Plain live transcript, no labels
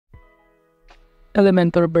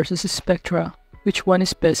Elementor versus Spectra, which one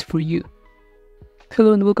is best for you?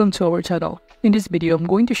 Hello and welcome to our channel. In this video, I'm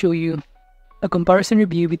going to show you a comparison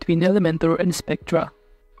review between Elementor and Spectra.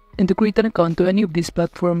 And to create an account to any of these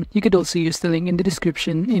platforms, you could also use the link in the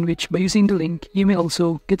description, in which by using the link, you may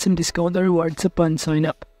also get some discount or rewards upon sign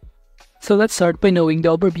up. So let's start by knowing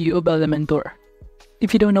the overview of Elementor.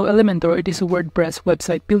 If you don't know Elementor, it is a WordPress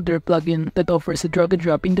website builder plugin that offers a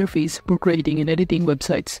drag-and-drop interface for creating and editing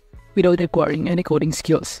websites without requiring any coding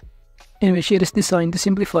skills, in which it is designed to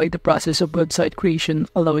simplify the process of website creation,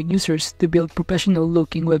 allowing users to build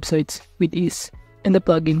professional-looking websites with ease. And the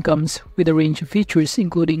plugin comes with a range of features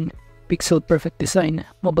including pixel-perfect design,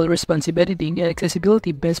 mobile responsive editing, and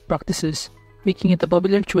accessibility best practices, making it a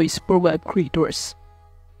popular choice for web creators.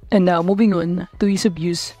 And now moving on to ease of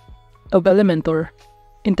use of Elementor.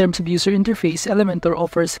 In terms of user interface, Elementor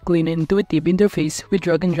offers clean and intuitive interface with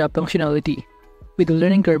drag-and-drop functionality, with a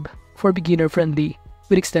learning curve for beginner-friendly,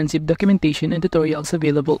 with extensive documentation and tutorials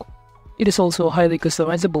available. It is also highly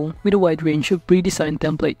customizable with a wide range of pre-designed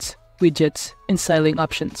templates, widgets, and styling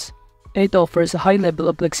options. And it offers a high level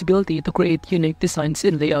of flexibility to create unique designs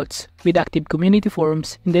and layouts, with active community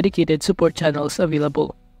forums and dedicated support channels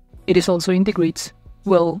available. It also integrates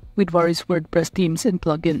well with various WordPress themes and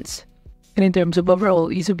plugins. And in terms of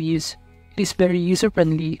overall ease of use, it is very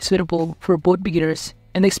user-friendly, suitable for both beginners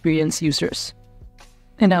and experienced users.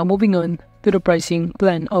 And now moving on to the pricing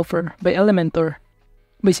plan offered by Elementor.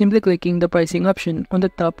 By simply clicking the pricing option on the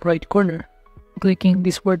top right corner, clicking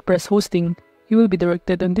this WordPress hosting, you will be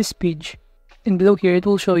directed on this page. And below here, it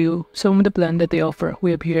will show you some of the plan that they offer.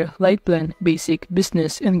 We have here Light Plan, Basic,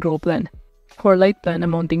 Business, and Grow Plan. For Light Plan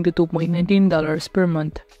amounting to $2.19 per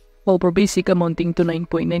month, while for Basic amounting to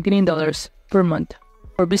 $9.99 per month,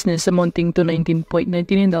 for Business amounting to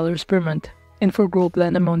 $19.99 per month, and for Grow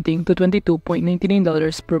Plan amounting to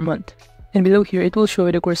 $22.99 per month. And below here, it will show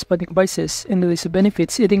you the corresponding prices and the list of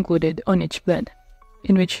benefits it included on each plan,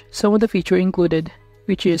 in which some of the feature included,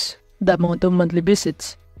 which is the amount of monthly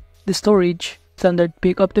visits, the storage, standard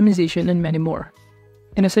peak optimization, and many more.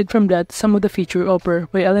 And aside from that, some of the feature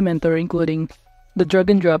offered by Elementor including the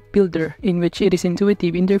drag-and-drop builder, in which it is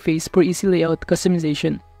intuitive interface for easy layout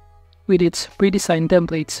customization, with its pre-designed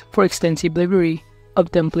templates for extensive library of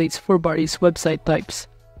templates for various website types.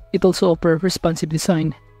 It also offers responsive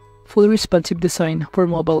design, fully responsive design for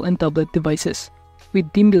mobile and tablet devices, with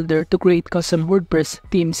Theme Builder to create custom WordPress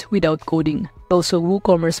themes without coding. Also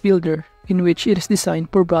WooCommerce Builder, in which it is designed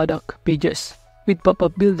for product pages, with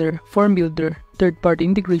Pop-up Builder, Form Builder, third-party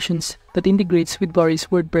integrations that integrates with various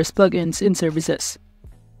WordPress plugins and services.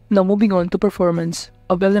 Now moving on to performance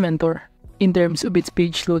of Elementor. In terms of its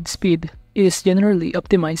page load speed, it is generally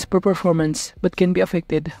optimized for performance but can be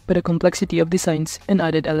affected by the complexity of designs and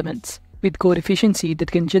added elements, with code efficiency that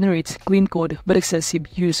can generate clean code but excessive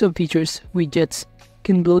use of features, widgets,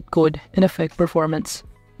 can bloat code and affect performance.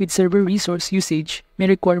 With server resource usage, may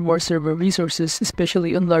require more server resources,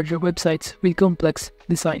 especially on larger websites with complex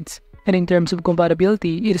designs. And in terms of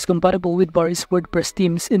compatibility, it is compatible with various WordPress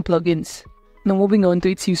themes and plugins. Now moving on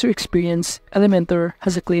to its user experience, Elementor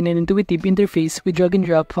has a clean and intuitive interface with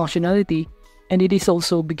drag-and-drop functionality, and it is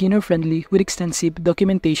also beginner-friendly with extensive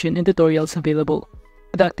documentation and tutorials available,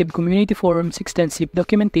 with active community forums, extensive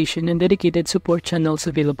documentation, and dedicated support channels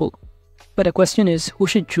available. But the question is, who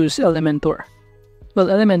should choose Elementor? Well,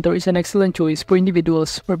 Elementor is an excellent choice for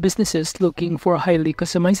individuals or businesses looking for a highly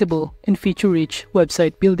customizable and feature-rich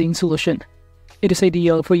website building solution. It is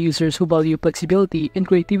ideal for users who value flexibility and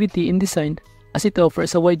creativity in design, as it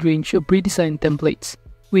offers a wide range of pre-designed templates,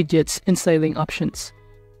 widgets, and styling options,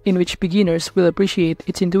 in which beginners will appreciate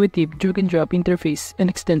its intuitive drag-and-drop interface and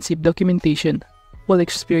extensive documentation, while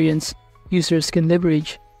experienced users can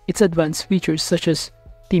leverage its advanced features such as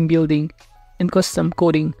theme building and custom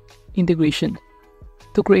coding integration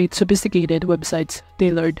to create sophisticated websites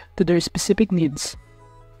tailored to their specific needs.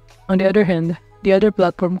 On the other hand, the other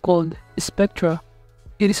platform called Spectra,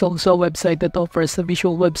 it is also a website that offers a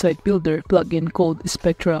visual website builder plugin called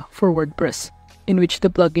Spectra for WordPress, in which the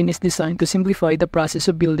plugin is designed to simplify the process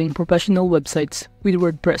of building professional websites with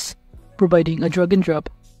WordPress, providing a drag-and-drop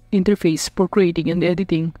interface for creating and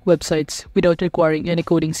editing websites without requiring any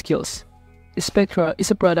coding skills. Spectra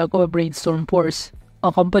is a product of Brainstorm Force,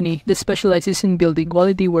 a company that specializes in building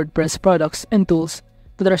quality WordPress products and tools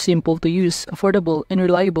that are simple to use, affordable, and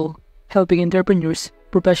reliable, helping entrepreneurs,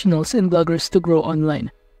 professionals, and bloggers to grow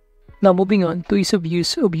online. Now moving on to ease of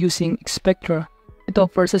use of using Spectra. It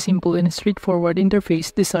offers a simple and straightforward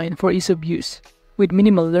interface designed for ease of use, with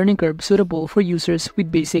minimal learning curve suitable for users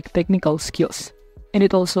with basic technical skills. and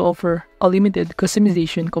it also offers a limited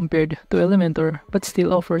customization compared to Elementor, but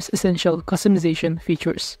still offers essential customization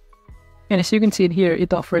features. And as you can see in here,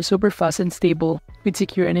 it offers super fast and stable with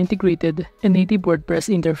secure and integrated and native WordPress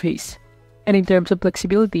interface. And in terms of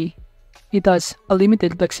flexibility, it has a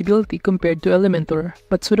limited flexibility compared to Elementor,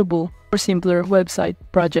 but suitable for simpler website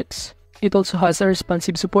projects. It also has a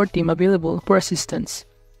responsive support team available for assistance,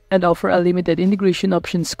 and offer a limited integration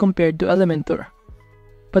options compared to Elementor.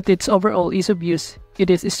 But its overall ease of use, it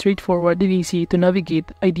is straightforward and easy to navigate,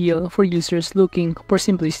 ideal for users looking for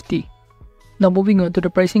simplicity. Now moving on to the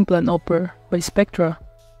pricing plan offered by Spectra.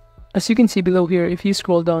 As you can see below here, if you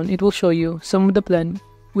scroll down, it will show you some of the plan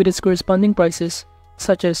with its corresponding prices,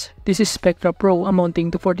 such as this is Spectra Pro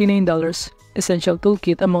amounting to $49, Essential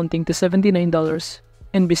Toolkit amounting to $79,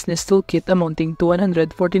 and Business Toolkit amounting to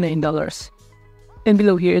 $149. And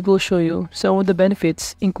below here, it will show you some of the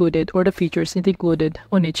benefits included or the features it included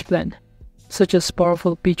on each plan, such as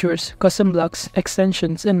powerful features, custom blocks,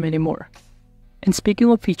 extensions, and many more. And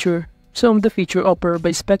speaking of feature, some of the feature offered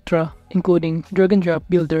by Spectra, including drag and drop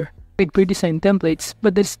builder with pre-designed templates,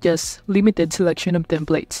 but there's just limited selection of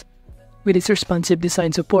templates. With its responsive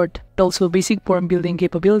design support, and also basic form building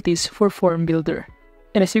capabilities for form builder.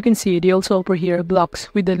 And as you can see, they also offer here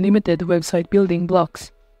blocks with unlimited website building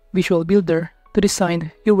blocks, visual builder, to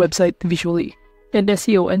design your website visually, and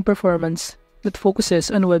SEO and performance that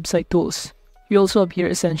focuses on website tools. You also have here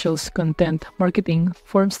essentials, content, marketing,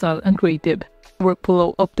 form style, and creative,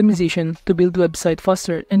 workflow optimization to build website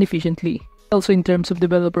faster and efficiently. Also in terms of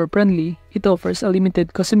developer friendly, it offers a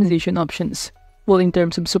limited customization options, while in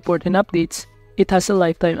terms of support and updates, it has a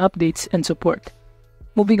lifetime updates and support.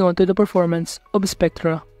 Moving on to the performance of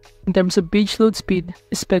Spectra. In terms of page load speed,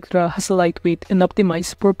 Spectra has a lightweight and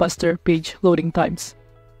optimized for faster page loading times.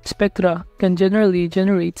 Spectra can generally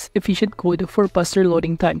generate efficient code for faster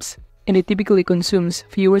loading times, and it typically consumes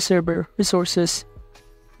fewer server resources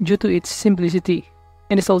due to its simplicity,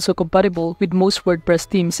 and is also compatible with most WordPress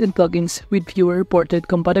themes and plugins with fewer reported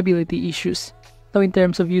compatibility issues. Now in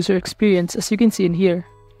terms of user experience, as you can see in here,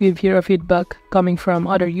 we have here a feedback coming from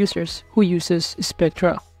other users who uses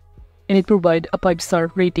Spectra, and it provides a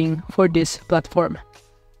 5-star rating for this platform.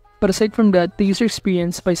 But aside from that, the user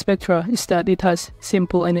experience by Spectra is that it has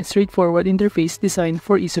simple and straightforward interface designed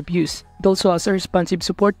for ease of use. It also has a responsive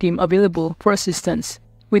support team available for assistance,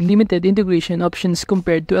 with limited integration options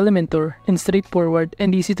compared to Elementor, and straightforward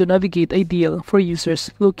and easy to navigate, ideal for users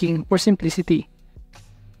looking for simplicity.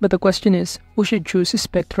 But the question is, who should choose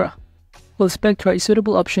Spectra? Well, Spectra is a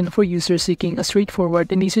suitable option for users seeking a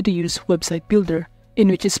straightforward and easy to use website builder, in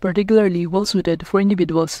which is particularly well suited for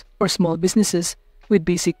individuals or small businesses with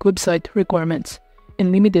basic website requirements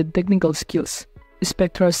and limited technical skills.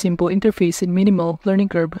 Spectra's simple interface and minimal learning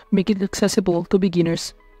curve make it accessible to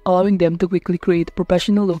beginners, allowing them to quickly create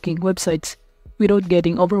professional-looking websites without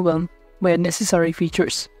getting overwhelmed by unnecessary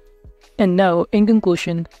features. And now, in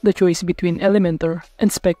conclusion, the choice between Elementor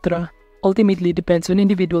and Spectra ultimately depends on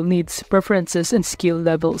individual needs, preferences, and skill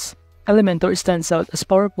levels. Elementor stands out as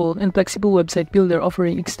powerful and flexible website builder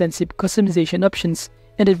offering extensive customization options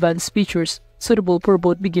and advanced features suitable for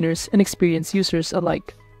both beginners and experienced users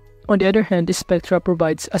alike. On the other hand, Spectra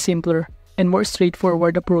provides a simpler and more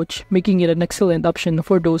straightforward approach, making it an excellent option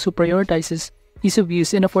for those who prioritizes ease of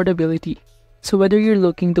use and affordability. So whether you're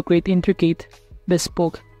looking to create intricate,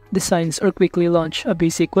 bespoke designs or quickly launch a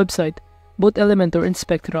basic website, both Elementor and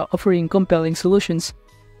Spectra offering compelling solutions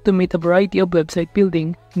to meet a variety of website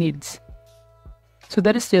building needs. So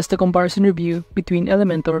that is just a comparison review between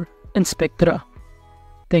Elementor and Spectra.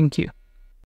 Thank you.